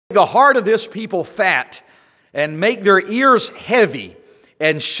the heart of this people fat, and make their ears heavy,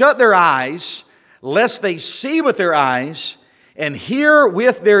 and shut their eyes, lest they see with their eyes, and hear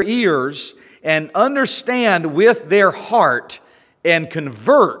with their ears, and understand with their heart, and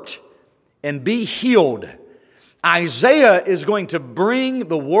convert, and be healed. Isaiah is going to bring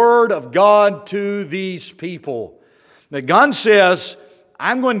the Word of God to these people. Now God says,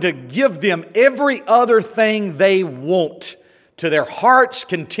 I'm going to give them every other thing they want, to their heart's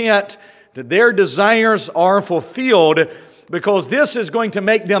content, that their desires are fulfilled, because this is going to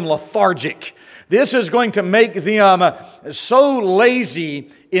make them lethargic. This is going to make them so lazy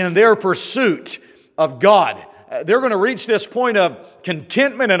in their pursuit of God. They're going to reach this point of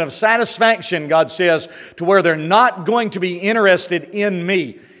contentment and of satisfaction, God says, to where they're not going to be interested in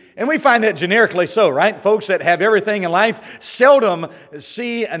me. And we find that generically so, right? Folks that have everything in life seldom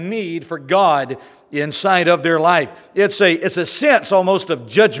see a need for God inside of their life. It's a sense almost of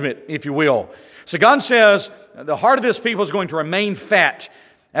judgment, if you will. So God says the heart of this people is going to remain fat.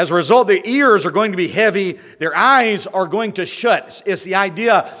 As a result, their ears are going to be heavy. Their eyes are going to shut. It's the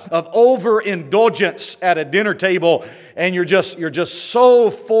idea of overindulgence at a dinner table, and you're just so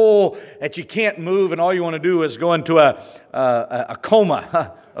full that you can't move, and all you want to do is go into a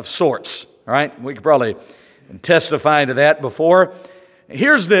coma of sorts. All right, we could probably testify to that before.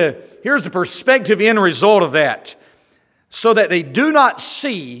 Here's the perspective end result of that. So that they do not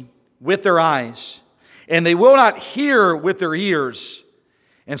see with their eyes, and they will not hear with their ears,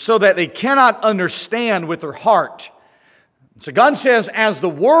 and so that they cannot understand with their heart. So God says, as the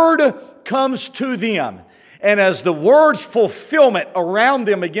Word comes to them, and as the Word's fulfillment around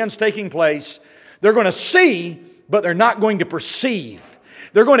them begins taking place, they're going to see, but they're not going to perceive.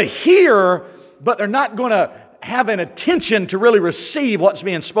 They're going to hear, but they're not going to have an attention to really receive what's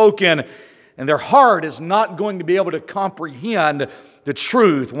being spoken, and their heart is not going to be able to comprehend the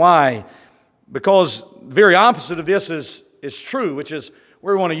truth. Why? Because the very opposite of this is true, which is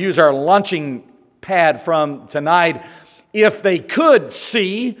where we want to use our launching pad from tonight. If they could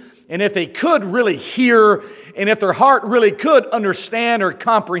see, and if they could really hear, and if their heart really could understand or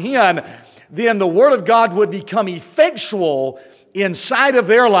comprehend, then the Word of God would become effectual inside of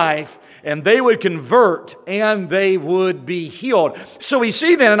their life, and they would convert, and they would be healed. So we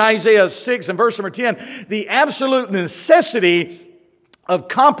see then in Isaiah 6 and verse number 10, the absolute necessity of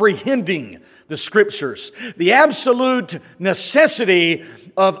comprehending the Scriptures, the absolute necessity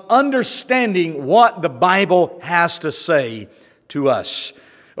of understanding what the Bible has to say to us.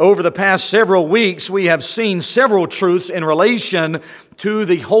 Over the past several weeks, we have seen several truths in relation to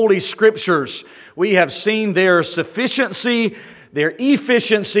the Holy Scriptures. We have seen their sufficiency, their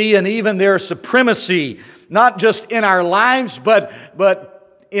efficiency, and even their supremacy, not just in our lives,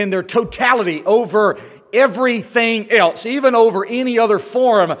 but in their totality over everything else, even over any other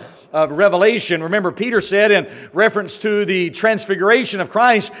form of revelation. Remember, Peter said in reference to the transfiguration of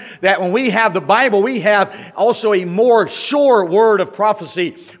Christ that when we have the Bible, we have also a more sure word of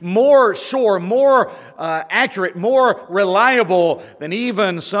prophecy, more sure, more accurate, more reliable than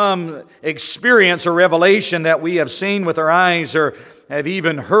even some experience or revelation that we have seen with our eyes or have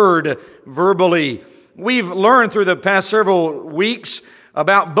even heard verbally. We've learned through the past several weeks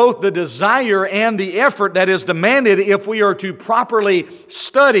about both the desire and the effort that is demanded if we are to properly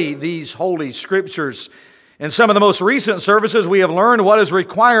study these Holy Scriptures. In some of the most recent services, we have learned what is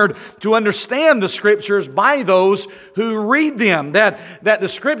required to understand the Scriptures by those who read them, that the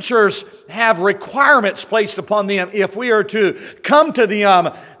Scriptures have requirements placed upon them if we are to come to them.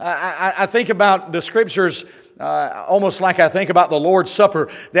 I think about the Scriptures almost like I think about the Lord's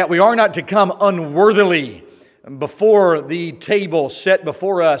Supper, that we are not to come unworthily before the table set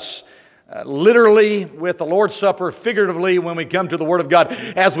before us, literally with the Lord's Supper, figuratively when we come to the Word of God.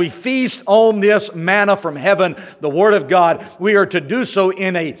 As we feast on this manna from heaven, the Word of God, we are to do so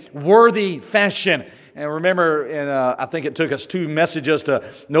in a worthy fashion. And remember, I think it took us 2 messages to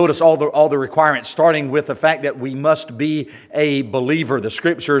notice all the requirements, starting with the fact that we must be a believer. The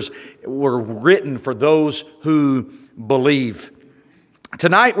Scriptures were written for those who believe.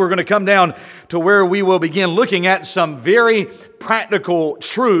 Tonight we're going to come down to where we will begin looking at some very practical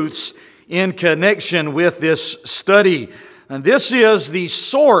truths in connection with this study. And this is the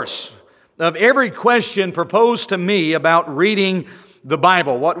source of every question proposed to me about reading the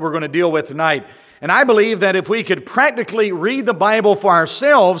Bible, what we're going to deal with tonight. And I believe that if we could practically read the Bible for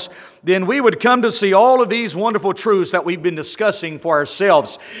ourselves, then we would come to see all of these wonderful truths that we've been discussing for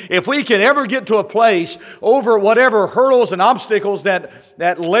ourselves. If we could ever get to a place over whatever hurdles and obstacles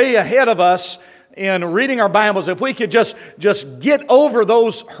that lay ahead of us in reading our Bibles, if we could just get over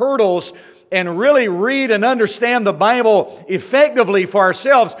those hurdles and really read and understand the Bible effectively for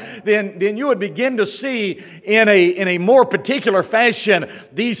ourselves, then you would begin to see in a more particular fashion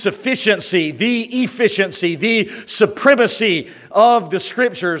the sufficiency, the efficiency, the supremacy of the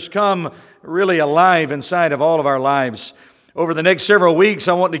Scriptures come really alive inside of all of our lives. Over the next several weeks,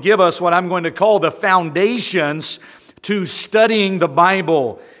 I want to give us what I'm going to call the foundations to studying the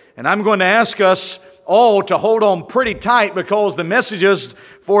Bible. And I'm going to ask us all to hold on pretty tight, because the messages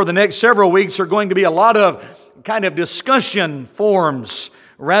for the next several weeks are going to be a lot of kind of discussion forms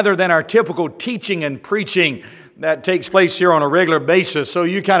rather than our typical teaching and preaching that takes place here on a regular basis. So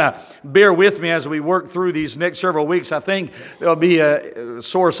you kind of bear with me as we work through these next several weeks. I think there'll be a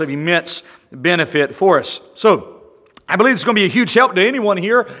source of immense benefit for us. So I believe it's going to be a huge help to anyone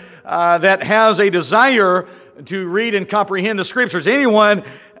here that has a desire to read and comprehend the Scriptures. Anyone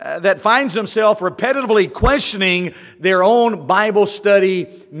that finds himself repetitively questioning their own Bible study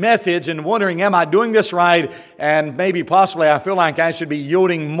methods and wondering, am I doing this right? And maybe possibly I feel like I should be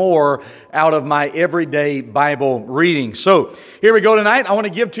yielding more out of my everyday Bible reading. So here we go tonight. I want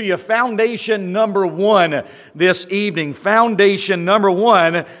to give to you foundation number one this evening. Foundation number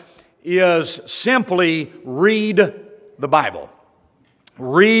one is simply read the Bible.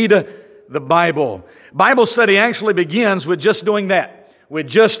 Read the Bible. Bible study actually begins with just doing that, with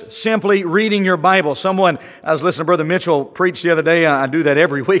just simply reading your Bible. I was listening to Brother Mitchell preach the other day. I do that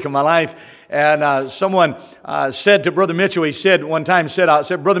every week of my life. And someone said to Brother Mitchell, he said one time,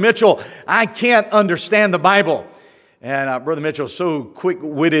 Brother Mitchell, I can't understand the Bible. And Brother Mitchell, so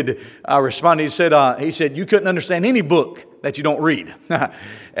quick-witted, responded. He said, you couldn't understand any book that you don't read.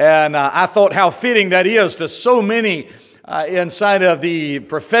 And I thought how fitting that is to so many inside of the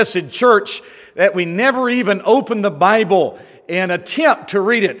professed church that we never even open the Bible and attempt to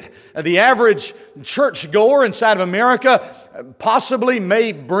read it. The average churchgoer inside of America possibly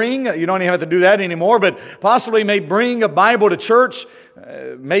may bring, you don't even have to do that anymore, but possibly may bring a Bible to church,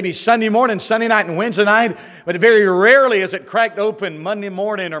 maybe Sunday morning, Sunday night, and Wednesday night, but very rarely is it cracked open Monday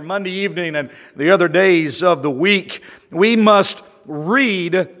morning or Monday evening and the other days of the week. We must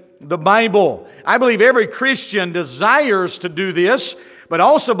read the Bible. I believe every Christian desires to do this, but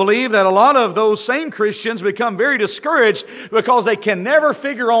also believe that a lot of those same Christians become very discouraged because they can never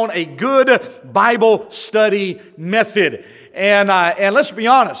figure on a good Bible study method. And let's be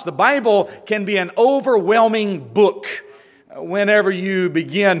honest, the Bible can be an overwhelming book whenever you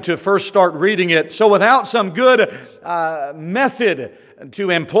begin to first start reading it. So without some good method to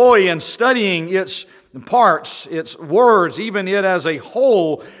employ in studying its parts, its words, even it as a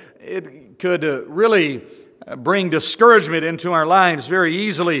whole, it could really bring discouragement into our lives very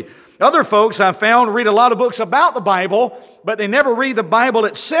easily. Other folks I've found read a lot of books about the Bible, but they never read the Bible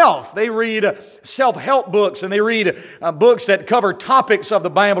itself. They read self-help books, and they read books that cover topics of the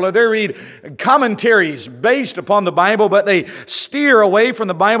Bible, or they read commentaries based upon the Bible, but they steer away from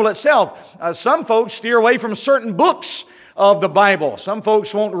the Bible itself. Some folks steer away from certain books of the Bible. Some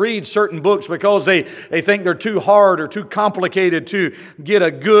folks won't read certain books because they think they're too hard or too complicated to get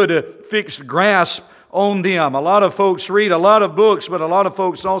a good fixed grasp on them. A lot of folks read a lot of books, but a lot of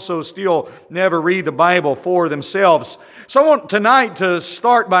folks also still never read the Bible for themselves. So I want tonight to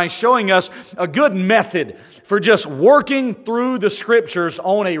start by showing us a good method for just working through the Scriptures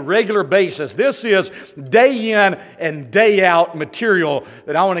on a regular basis. This is day in and day out material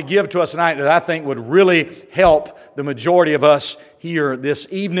that I want to give to us tonight that I think would really help the majority of us here this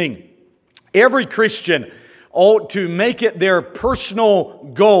evening. Every Christian ought to make it their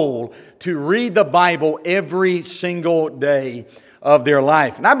personal goal to read the Bible every single day of their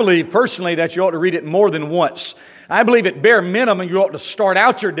life. And I believe personally that you ought to read it more than once. I believe at bare minimum you ought to start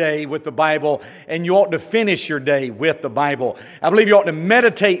out your day with the Bible, and you ought to finish your day with the Bible. I believe you ought to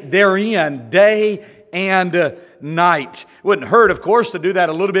meditate therein day and night. Wouldn't hurt, of course, to do that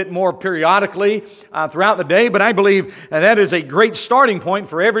a little bit more periodically throughout the day, but I believe that is a great starting point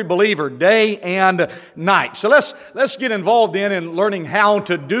for every believer, day and night. So let's get involved in learning how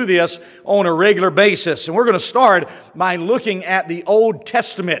to do this on a regular basis. And we're going to start by looking at the Old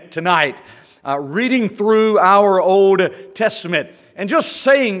Testament tonight, reading through our Old Testament. And just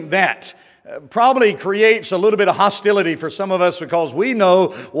saying that probably creates a little bit of hostility for some of us because we know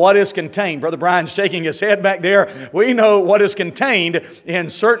what is contained. Brother Brian's shaking his head back there. We know what is contained in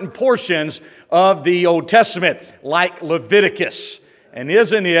certain portions of the Old Testament, like Leviticus And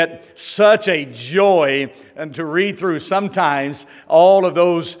isn't it such a joy to read through sometimes all of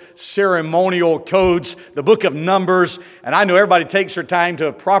those ceremonial codes, the book of Numbers. And I know everybody takes their time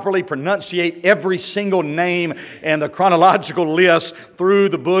to properly pronunciate every single name and the chronological list through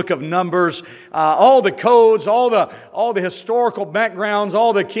the book of Numbers. All the codes, all the historical backgrounds,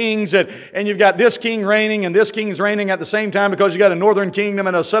 all the kings, and you've got this king reigning and this king's reigning at the same time because you got a northern kingdom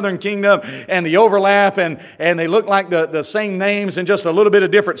and a southern kingdom and the overlap and they look like the same names and just a little bit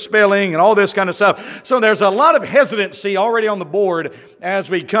of different spelling and all this kind of stuff. So there's a lot of hesitancy already on the board as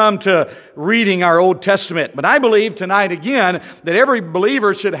we come to reading our Old Testament. But I believe tonight again that every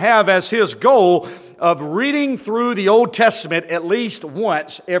believer should have as his goal of reading through the Old Testament at least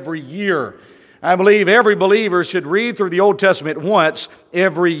once every year. I believe every believer should read through the Old Testament once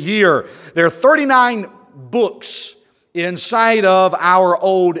every year. There are 39 books inside of our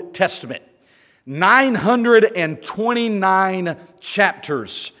Old Testament. 929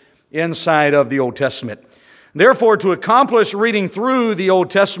 chapters inside of the Old Testament. Therefore, to accomplish reading through the Old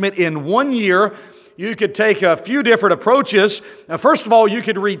Testament in 1 year, you could take a few different approaches. Now, first of all, you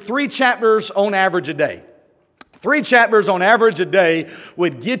could read 3 chapters on average a day. 3 chapters on average a day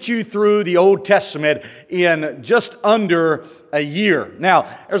would get you through the Old Testament in just under a year. Now,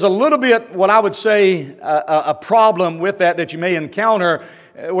 there's a little bit, what I would say, a problem with that you may encounter,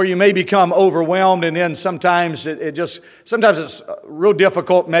 where you may become overwhelmed, and then sometimes sometimes it's real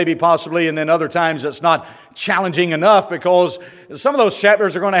difficult, maybe possibly, and then other times it's not challenging enough because some of those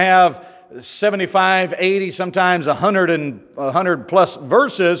chapters are going to have 75, 80, sometimes 100 plus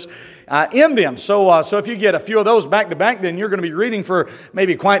verses in them. So if you get a few of those back to back, then you're going to be reading for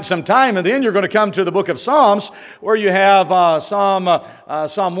maybe quite some time. And then you're going to come to the book of Psalms, where you have Psalm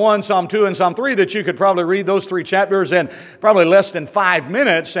 1, Psalm 2, and Psalm 3 that you could probably read those 3 chapters in probably less than 5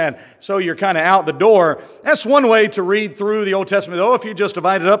 minutes. And so you're kind of out the door. That's one way to read through the Old Testament, though. If you just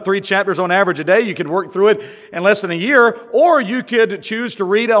divided up 3 chapters on average a day, you could work through it in less than a year. Or you could choose to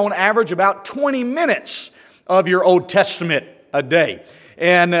read on average about 20 minutes of your Old Testament a day.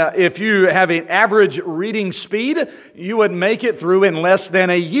 And if you have an average reading speed, you would make it through in less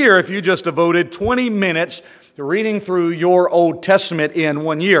than a year if you just devoted 20 minutes to reading through your Old Testament in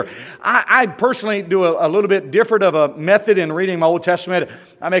 1 year. I personally do a little bit different of a method in reading my Old Testament.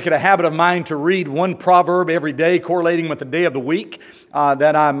 I make it a habit of mine to read 1 proverb every day, correlating with the day of the week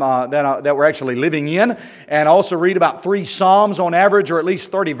that we're actually living in, and also read about 3 Psalms on average, or at least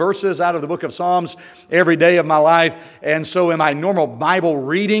 30 verses out of the book of Psalms every day of my life. And so in my normal Bible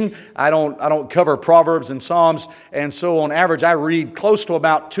reading, I don't cover Proverbs and Psalms, and so on average I read close to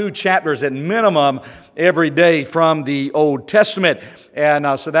about 2 chapters at minimum every day from the Old Testament.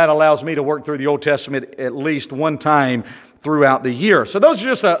 And so that allows me to work through the Old Testament at least 1 time throughout the year. So those are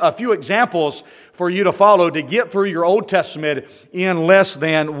just a few examples for you to follow to get through your Old Testament in less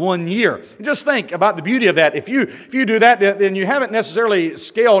than 1 year. And just think about the beauty of that. If you do that, then you haven't necessarily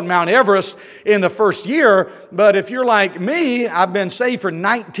scaled Mount Everest in the first year. But if you're like me, I've been saved for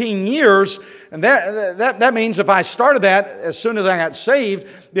 19 years. And that means if I started that as soon as I got saved,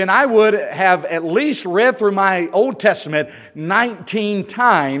 then I would have at least read through my Old Testament 19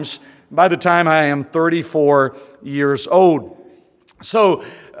 times by the time I am 34 years old. So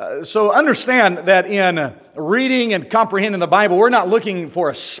understand that in reading and comprehending the Bible, we're not looking for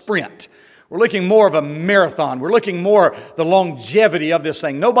a sprint. We're looking more of a marathon. We're looking more the longevity of this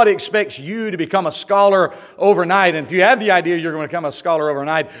thing. Nobody expects you to become a scholar overnight. And if you have the idea you're going to become a scholar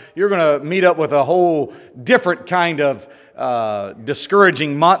overnight, you're going to meet up with a whole different kind of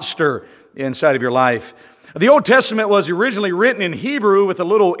discouraging monster inside of your life. The Old Testament was originally written in Hebrew with a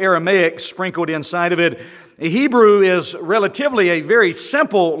little Aramaic sprinkled inside of it. Hebrew is relatively a very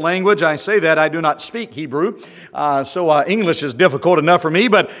simple language. I say that, I do not speak Hebrew, so English is difficult enough for me.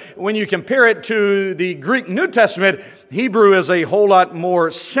 But when you compare it to the Greek New Testament, Hebrew is a whole lot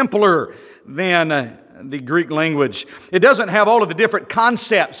more simpler than the Greek language. It doesn't have all of the different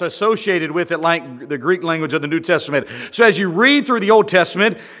concepts associated with it like the Greek language of the New Testament. So as you read through the Old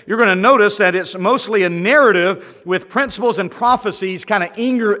Testament, you're going to notice that it's mostly a narrative with principles and prophecies kind of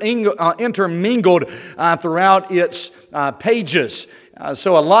intermingled throughout its pages.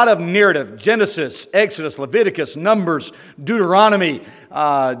 So a lot of narrative: Genesis, Exodus, Leviticus, Numbers, Deuteronomy,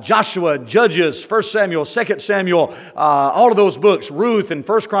 Joshua, Judges, 1 Samuel, 2 Samuel, all of those books, Ruth and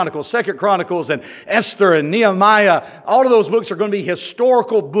 1 Chronicles, 2 Chronicles, and Esther and Nehemiah. All of those books are going to be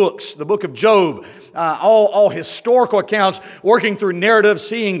historical books. The book of Job, all historical accounts, working through narrative,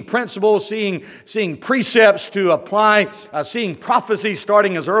 seeing principles, seeing precepts to apply, seeing prophecy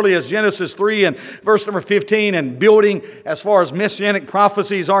starting as early as Genesis 3 and verse number 15, and building as far as messianic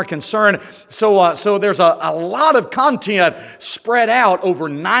prophecies are concerned. So there's a lot of content spread out over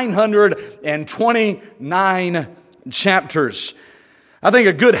 929 chapters. I think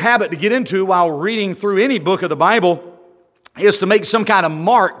a good habit to get into while reading through any book of the Bible is to make some kind of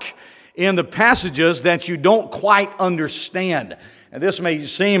mark in the passages that you don't quite understand. And this may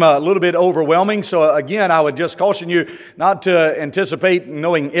seem a little bit overwhelming, so again, I would just caution you not to anticipate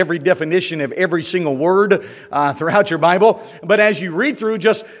knowing every definition of every single word throughout your Bible. But as you read through,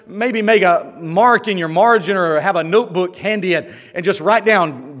 just maybe make a mark in your margin or have a notebook handy and just write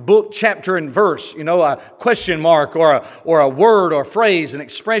down book, chapter, and verse, a question mark or a word or phrase, an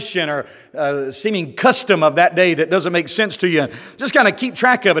expression or seeming custom of that day that doesn't make sense to you. Just kind of keep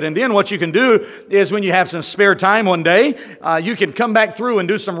track of it. And then what you can do is when you have some spare time one day, you can come back through and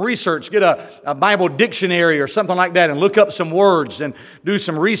do some research, get a Bible dictionary or something like that and look up some words and do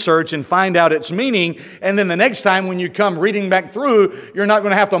some research and find out its meaning. And then the next time when you come reading back through, you're not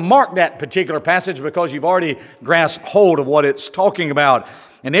going to have to mark that particular passage because you've already grasped hold of what it's talking about.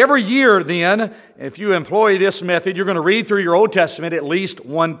 And every year then, if you employ this method, you're going to read through your Old Testament at least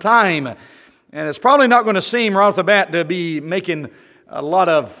one time. And it's probably not going to seem right off the bat to be making a lot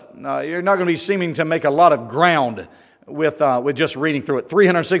of, you're not going to be seeming to make a lot of ground with just reading through it.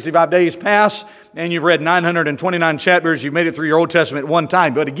 365 days pass, and you've read 929 chapters. You've made it through your Old Testament one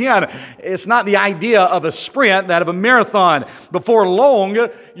time. But again, it's not the idea of a sprint, that of a marathon. Before long,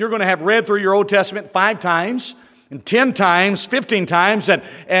 you're going to have read through your Old Testament 5 times, and 10 times, 15 times,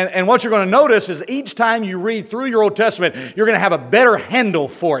 and what you're going to notice is each time you read through your Old Testament, you're going to have a better handle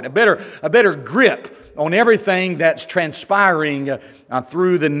for it, a better grip on everything that's transpiring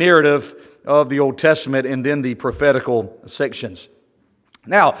through the narrative of the Old Testament and then the prophetical sections.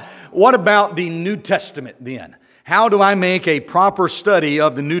 Now, what about the New Testament then? How do I make a proper study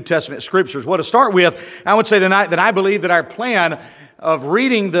of the New Testament Scriptures? Well, to start with, I would say tonight that I believe that our plan of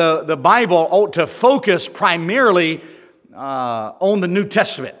reading the Bible ought to focus primarily on the New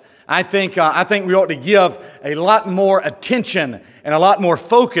Testament. I think we ought to give a lot more attention and a lot more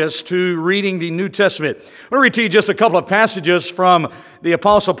focus to reading the New Testament. I'm going to read to you just a couple of passages from the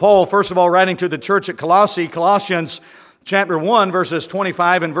Apostle Paul, first of all, writing to the church at Colossae, Colossians chapter 1, verses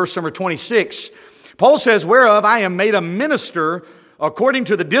 25 and verse number 26. Paul says, "Whereof I am made a minister according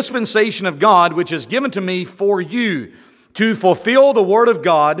to the dispensation of God, which is given to me for you, to fulfill the word of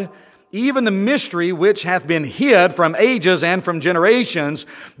God, even the mystery which hath been hid from ages and from generations,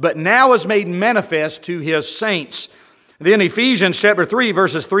 but now is made manifest to his saints." Then Ephesians chapter 3,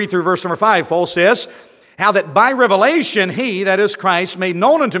 verses 3 through verse number 5, Paul says, "How that by revelation he, that is Christ, made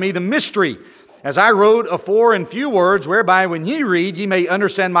known unto me the mystery, as I wrote afore in few words, whereby when ye read, ye may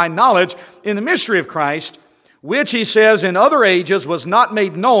understand my knowledge in the mystery of Christ, which," he says, "in other ages was not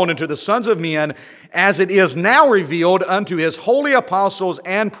made known unto the sons of men, as it is now revealed unto his holy apostles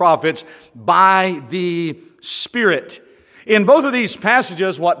and prophets by the Spirit." In both of these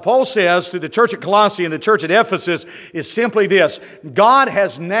passages, what Paul says to the church at Colossae and the church at Ephesus is simply this: God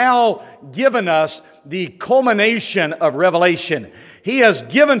has now given us the culmination of revelation. He has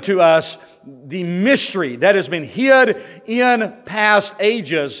given to us the mystery that has been hid in past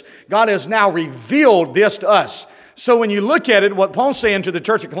ages. God has now revealed this to us. So when you look at it, what Paul's saying to the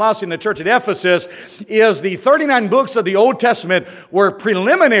church at Colossae and the church at Ephesus is the 39 books of the Old Testament were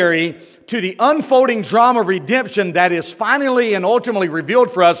preliminary to the unfolding drama of redemption that is finally and ultimately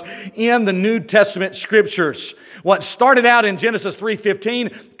revealed for us in the New Testament Scriptures. What started out in Genesis 3:15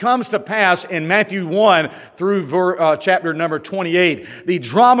 comes to pass in Matthew 1 through chapter number 28. The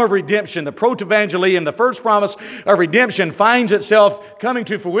drama of redemption, the protevangelium, the first promise of redemption finds itself coming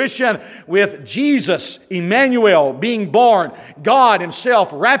to fruition with Jesus, Emmanuel, being born, God Himself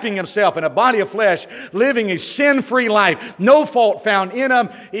wrapping Himself in a body of flesh, living a sin-free life, no fault found in Him.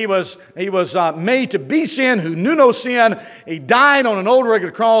 He was made to be sin, who knew no sin. He died on an old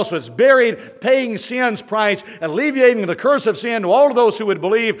rugged cross, was buried, paying sin's price, alleviating the curse of sin to all of those who would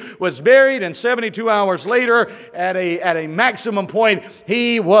believe, was buried, and 72 hours later, at a maximum point,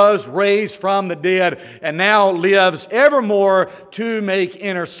 He was raised from the dead and now lives evermore to make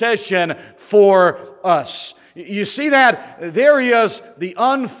intercession for us. You see that? There is the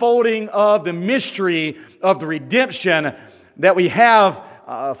unfolding of the mystery of the redemption that we have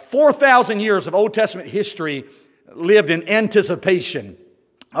 4,000 years of Old Testament history lived in anticipation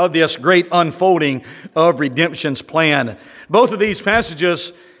of this great unfolding of redemption's plan. Both of these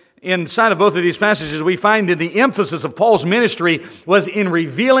passages, inside of both of these passages, we find that the emphasis of Paul's ministry was in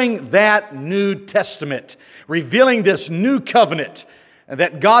revealing that New Testament, revealing this new covenant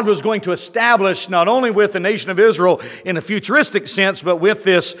that God was going to establish not only with the nation of Israel in a futuristic sense, but with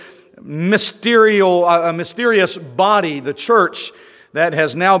this mysterious body, the church, that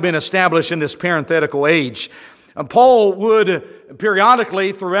has now been established in this parenthetical age. Paul would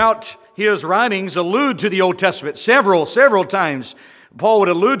periodically throughout his writings allude to the Old Testament several times. Paul would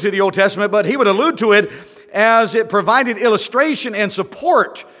allude to the Old Testament, but he would allude to it as it provided illustration and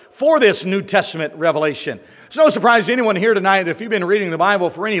support for this New Testament revelation. It's no surprise to anyone here tonight, if you've been reading the Bible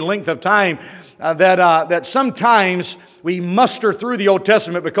for any length of time, that sometimes we muster through the Old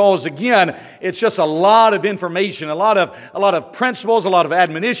Testament because, again, it's just a lot of information, a lot of principles, a lot of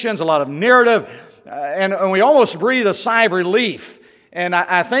admonitions, a lot of narrative, and we almost breathe a sigh of relief. And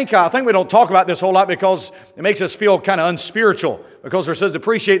I think we don't talk about this a whole lot because it makes us feel kind of unspiritual, because it says to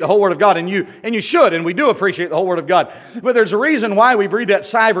appreciate the whole Word of God, and you should, and we do appreciate the whole Word of God. But there's a reason why we breathe that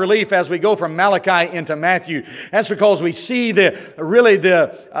sigh of relief as we go from Malachi into Matthew. That's because we see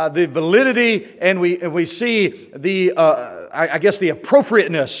the validity, and we see the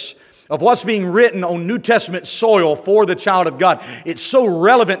appropriateness of what's being written on New Testament soil for the child of God. It's so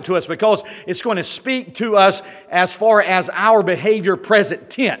relevant to us because it's going to speak to us as far as our behavior present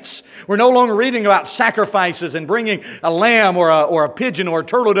tense. We're no longer reading about sacrifices and bringing a lamb or a pigeon or a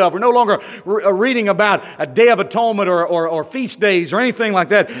turtle dove. We're no longer reading about a Day of Atonement or feast days or anything like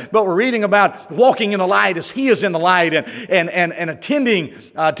that, but we're reading about walking in the light as He is in the light, and attending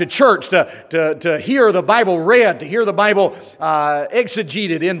to church to hear the Bible read, to hear the Bible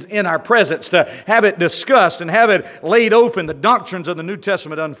exegeted in our presence, to have it discussed and have it laid open, the doctrines of the New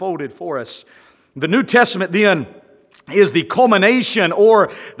Testament unfolded for us. The New Testament then is the culmination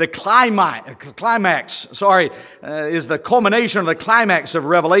or the climax, is the culmination or the climax of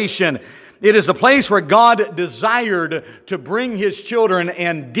Revelation. It is the place where God desired to bring His children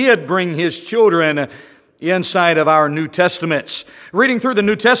and did bring His children inside of our New Testaments. Reading through the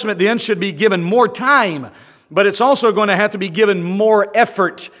New Testament then should be given more time, but it's also going to have to be given more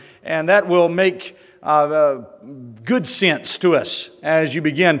effort. And that will make good sense to us as you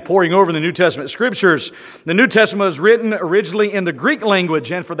begin poring over the New Testament Scriptures. The New Testament was written originally in the Greek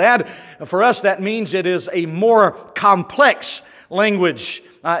language, and for us, that means it is a more complex language.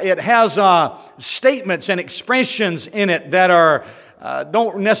 It has statements and expressions in it that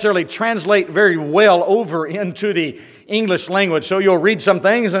don't necessarily translate very well over into the English language. So you'll read some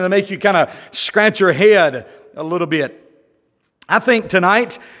things and it'll make you kind of scratch your head a little bit. I think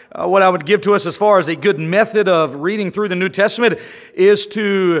tonight, what I would give to us as far as a good method of reading through the New Testament is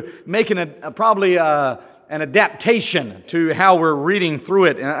to make probably an adaptation to how we're reading through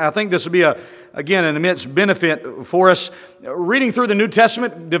it. And I think this would be, again, an immense benefit for us. Reading through the New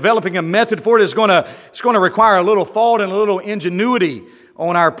Testament, developing a method for it is going to require a little thought and a little ingenuity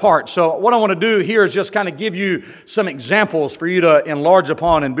on our part. So what I want to do here is just kind of give you some examples for you to enlarge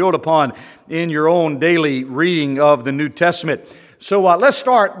upon and build upon in your own daily reading of the New Testament. So let's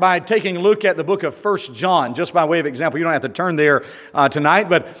start by taking a look at the book of 1 John, just by way of example. You don't have to turn there tonight,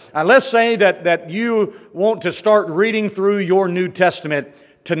 but let's say that you want to start reading through your New Testament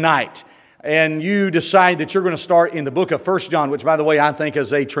tonight, and you decide that you're going to start in the book of 1 John, which, by the way, I think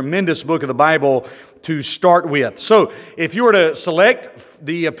is a tremendous book of the Bible to start with. So if you were to select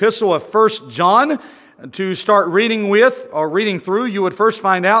the epistle of 1 John to start reading with or reading through, you would first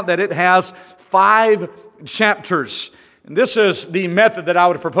find out that it has 5 chapters. And this is the method that I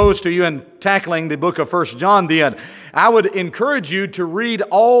would propose to you in tackling the book of 1 John then. I would encourage you to read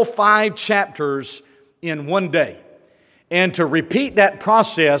all 5 chapters in one day and to repeat that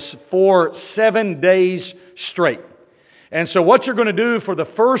process for 7 days straight. And so what you're going to do for the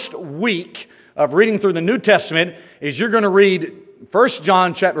first week of reading through the New Testament is you're going to read 1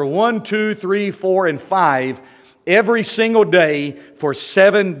 John chapter 1, 2, 3, 4, and 5 every single day for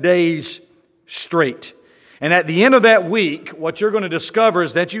 7 days straight. And at the end of that week, what you're going to discover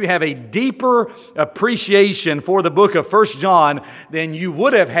is that you have a deeper appreciation for the book of 1 John than you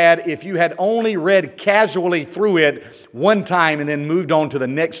would have had if you had only read casually through it one time and then moved on to the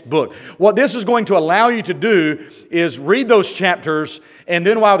next book. What this is going to allow you to do is read those chapters, and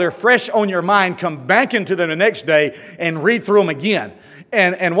then while they're fresh on your mind, come back into them the next day and read through them again.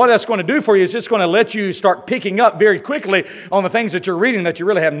 And what that's going to do for you is it's going to let you start picking up very quickly on the things that you're reading that you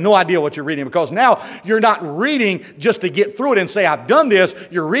really have no idea what you're reading, because now you're not reading just to get through it and say, I've done this.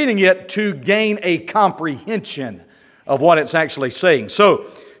 You're reading it to gain a comprehension of what it's actually saying. So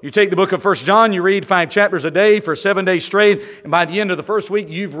you take the book of 1 John, you read 5 chapters a day for 7 days straight, and by the end of the first week,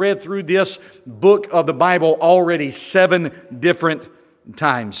 you've read through this book of the Bible already 7 different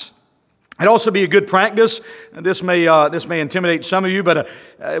times. It'd also be a good practice. This may intimidate some of you, but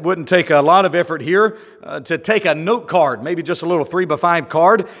it wouldn't take a lot of effort here to take a note card, maybe just a little 3x5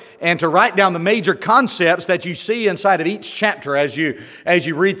 card, and to write down the major concepts that you see inside of each chapter as you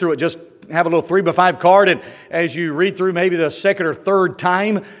read through it. Just have a little 3x5 card, and as you read through maybe the second or third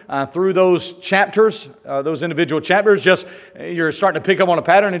time through those chapters, those individual chapters, just you're starting to pick up on a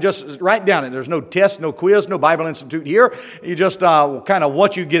pattern and just write down it. There's no test, no quiz, no Bible Institute here. You just kind of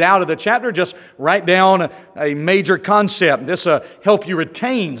what you get out of the chapter, just write down a major concept. This will help you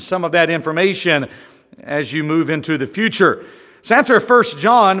retain some of that information as you move into the future. So after 1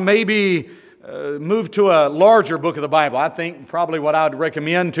 John, maybe move to a larger book of the Bible. I think probably what I would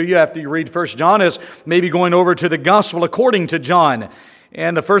recommend to you after you read 1 John is maybe going over to the Gospel according to John.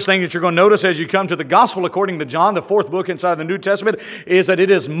 And the first thing that you're going to notice as you come to the Gospel according to John, the 4th book inside the New Testament, is that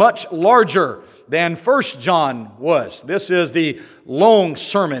it is much larger than 1 John was. This is the long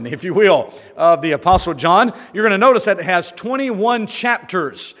sermon, if you will, of the Apostle John. You're going to notice that it has 21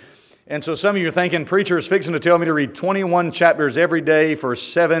 chapters. And so some of you are thinking, preacher is fixing to tell me to read 21 chapters every day for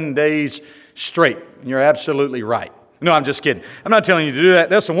 7 days straight. And you're absolutely right. No, I'm just kidding. I'm not telling you to do that.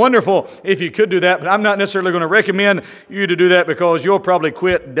 That's wonderful if you could do that, but I'm not necessarily going to recommend you to do that because you'll probably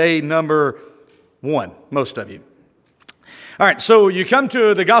quit day number 1, most of you. All right, so you come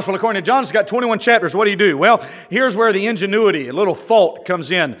to the Gospel according to John. It's got 21 chapters. What do? Well, here's where the ingenuity, a little thought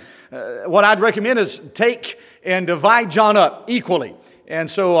comes in. What I'd recommend is take and divide John up equally. And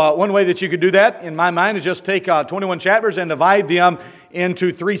so one way that you could do that, in my mind, is just take 21 chapters and divide them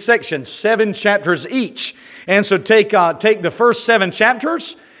into 3 sections, 7 chapters each. And so take the first 7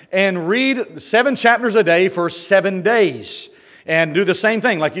 chapters and read 7 chapters a day for 7 days. And do the same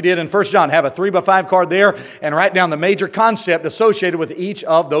thing like you did in 1 John. Have a 3x5 card there and write down the major concept associated with each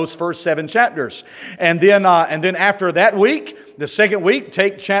of those first 7 chapters. And then after that week, the second week,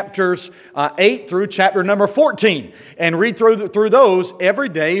 take chapters 8 through chapter number 14 and read through those every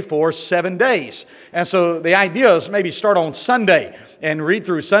day for 7 days. And so the idea is maybe start on Sunday and read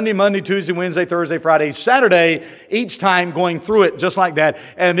through Sunday, Monday, Tuesday, Wednesday, Thursday, Friday, Saturday, each time going through it just like that.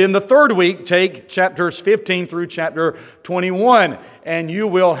 And then the third week, take chapters 15 through chapter 21, and you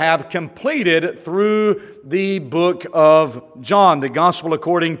will have completed through the book of John, the Gospel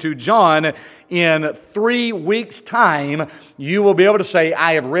according to John. In 3 weeks' time, you will be able to say,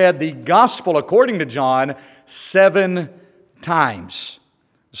 I have read the Gospel according to John 7 times.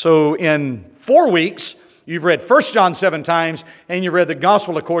 So in 4 weeks, you've read 1 John 7 times, and you've read the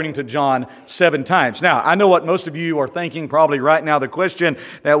Gospel according to John 7 times. Now, I know what most of you are thinking probably right now. The question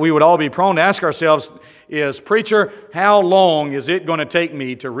that we would all be prone to ask ourselves is, preacher, how long is it going to take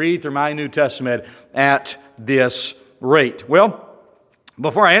me to read through my New Testament at this rate? Well,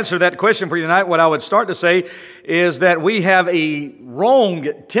 before I answer that question for you tonight, what I would start to say is that we have a wrong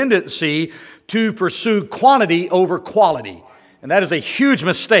tendency to pursue quantity over quality. And that is a huge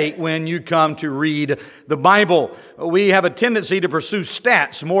mistake when you come to read the Bible. We have a tendency to pursue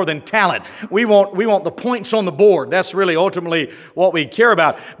stats more than talent. We want the points on the board. That's really ultimately what we care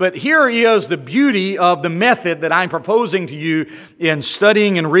about. But here is the beauty of the method that I'm proposing to you in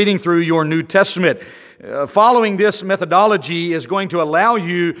studying and reading through your New Testament. Following this methodology is going to allow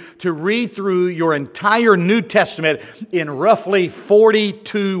you to read through your entire New Testament in roughly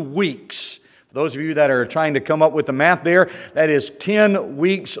 42 weeks. For those of you that are trying to come up with the math there, that is 10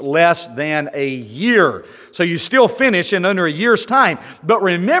 weeks less than a year. So you still finish in under a year's time. But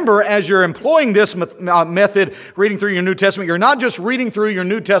remember, as you're employing this method, reading through your New Testament, you're not just reading through your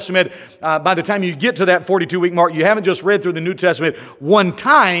New Testament by the time you get to that 42-week mark. You haven't just read through the New Testament one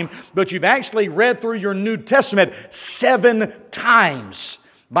time, but you've actually read through your New Testament 7 times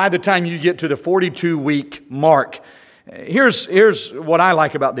by the time you get to the 42-week mark. Here's what I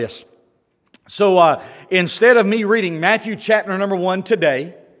like about this. So instead of me reading Matthew chapter number 1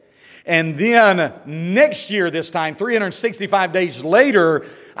 today, and then next year this time, 365 days later,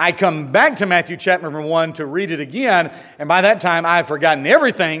 I come back to Matthew chapter number 1 to read it again, and by that time I've forgotten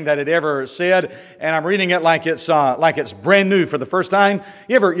everything that it ever said, and I'm reading it like it's brand new for the first time.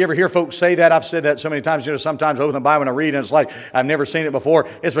 You ever hear folks say that? I've said that so many times. Sometimes I open the Bible and I read, and it's like I've never seen it before.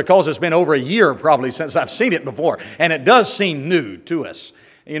 It's because it's been over a year probably since I've seen it before, and it does seem new to us.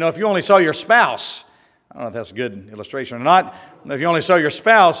 You know, if you only saw your spouse, I don't know if that's a good illustration or not, if you only saw your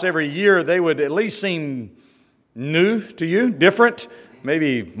spouse every year, they would at least seem new to you, different.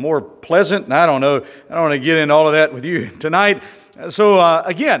 maybe more pleasant. I don't know. I don't want to get into all of that with you tonight. So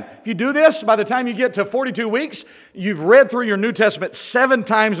again, if you do this, by the time you get to 42 weeks, you've read through your New Testament 7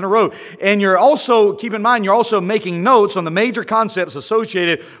 times in a row. And you're also, keep in mind, you're also making notes on the major concepts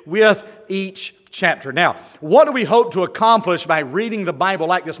associated with each chapter. Now, what do we hope to accomplish by reading the Bible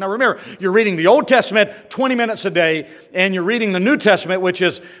like this? Now remember, you're reading the Old Testament 20 minutes a day, and you're reading the New Testament, which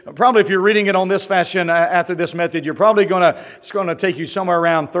is probably, if you're reading it on this fashion after this method, you're probably it's going to take you somewhere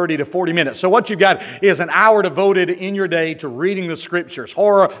around 30 to 40 minutes. So what you've got is an hour devoted in your day to reading the Scriptures.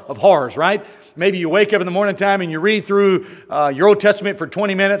 Horror of horrors, right? Maybe you wake up in the morning time and you read through your Old Testament for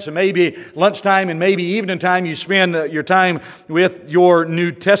 20 minutes, and maybe lunchtime and maybe evening time you spend your time with your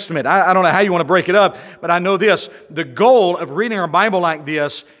New Testament. I don't know how you want to break it up, but I know this. The goal of reading our Bible like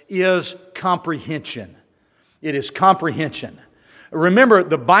this is comprehension. It is comprehension. Remember,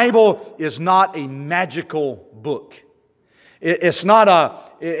 the Bible is not a magical book. It's not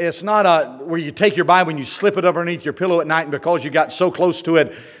a where you take your Bible and you slip it underneath your pillow at night, and because you got so close to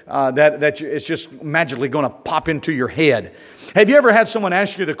it that it's just magically going to pop into your head. Have you ever had someone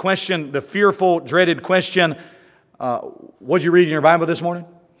ask you the question, the fearful, dreaded question, what did you read in your Bible this morning?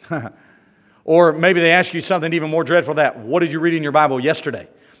 Or maybe they ask you something even more dreadful than that. What did you read in your Bible yesterday?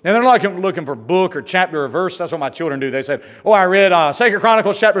 And they're not looking for book or chapter or verse. That's what my children do. They said, oh, I read 2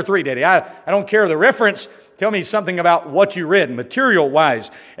 Chronicles chapter 3, Daddy. I don't care the reference. Tell me something about what you read, material-wise.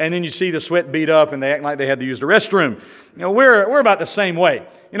 And then you see the sweat beat up and they act like they had to use the restroom. You know, we're about the same way.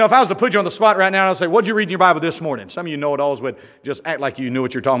 You know, if I was to put you on the spot right now and I'd say, what did you read in your Bible this morning? Some of you know-it-alls would just act like you knew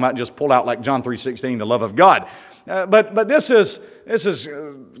what you're talking about and just pull out like John 3:16, the love of God. But this is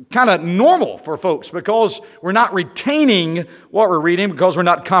kind of normal for folks because we're not retaining what we're reading, because we're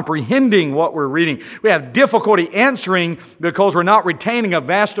not comprehending what we're reading. We have difficulty answering because we're not retaining a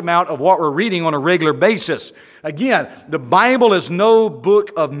vast amount of what we're reading on a regular basis. Again, the Bible is no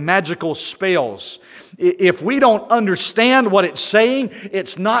book of magical spells. If we don't understand what it's saying,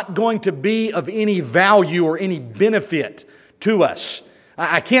 it's not going to be of any value or any benefit to us.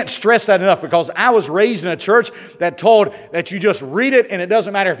 I can't stress that enough, because I was raised in a church that told that you just read it and it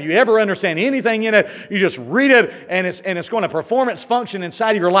doesn't matter if you ever understand anything in it. You just read it and it's going to perform its function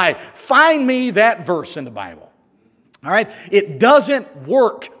inside of your life. Find me that verse in the Bible. All right? It doesn't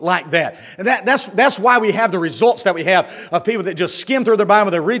work like that. And that's why we have the results that we have of people that just skim through their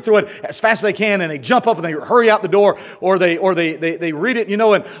Bible, they read through it as fast as they can, and they jump up and they hurry out the door, or they read it, you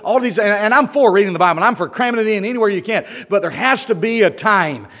know, and all these, and I'm for reading the Bible, and I'm for cramming it in anywhere you can, but there has to be a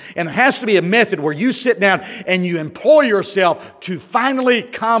time, and there has to be a method where you sit down and you employ yourself to finally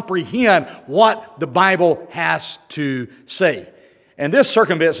comprehend what the Bible has to say. And this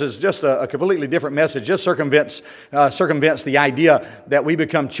circumvents is just a completely different message. Just circumvents the idea that we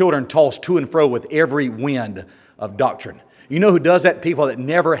become children tossed to and fro with every wind of doctrine. You know who does that? People that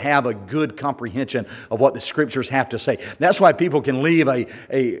never have a good comprehension of what the Scriptures have to say. That's why people can leave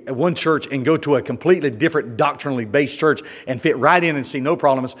one church and go to a completely different doctrinally based church and fit right in and see no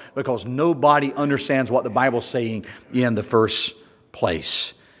problems, because nobody understands what the Bible's saying in the first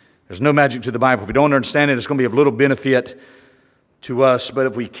place. There's no magic to the Bible. If we don't understand it, it's going to be of little benefit to us. But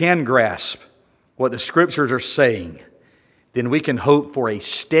if we can grasp what the Scriptures are saying, then we can hope for a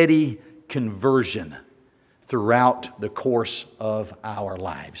steady conversion throughout the course of our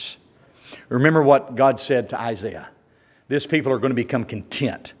lives. Remember what God said to Isaiah. This people are going to become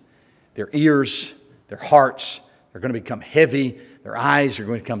content. Their ears, their hearts, they're going to become heavy. Their eyes are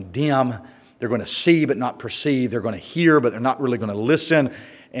going to become dim. They're going to see but not perceive. They're going to hear but they're not really going to listen.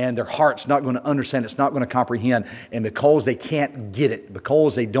 And their heart's not going to understand. It's not going to comprehend. And because they can't get it,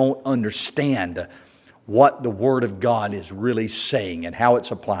 because they don't understand what the Word of God is really saying and how it's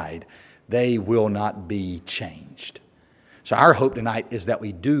applied, they will not be changed. So our hope tonight is that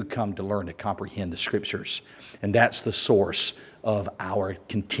we do come to learn to comprehend the Scriptures. And that's the source of our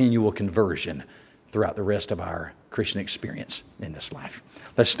continual conversion throughout the rest of our Christian experience in this life.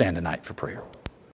 Let's stand tonight for prayer.